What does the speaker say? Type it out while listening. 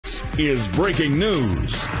is breaking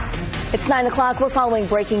news. It's 9 o'clock. We're following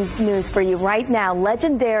breaking news for you right now.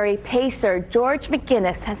 Legendary pacer George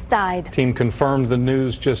McGinnis has died. Team confirmed the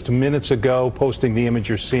news just minutes ago, posting the image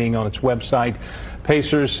you're seeing on its website.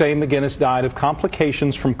 Pacers say McGinnis died of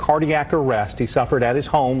complications from cardiac arrest he suffered at his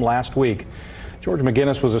home last week. George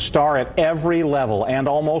McGinnis was a star at every level, and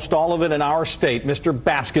almost all of it in our state. Mr.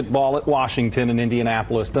 Basketball at Washington and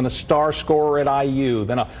Indianapolis, then a star scorer at IU,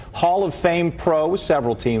 then a Hall of Fame pro with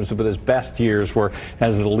several teams, but his best years were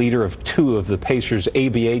as the leader of 2 of the Pacers'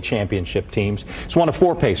 ABA championship teams. He's one of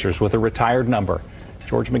 4 Pacers with a retired number.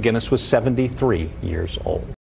 George McGinnis was 73 years old.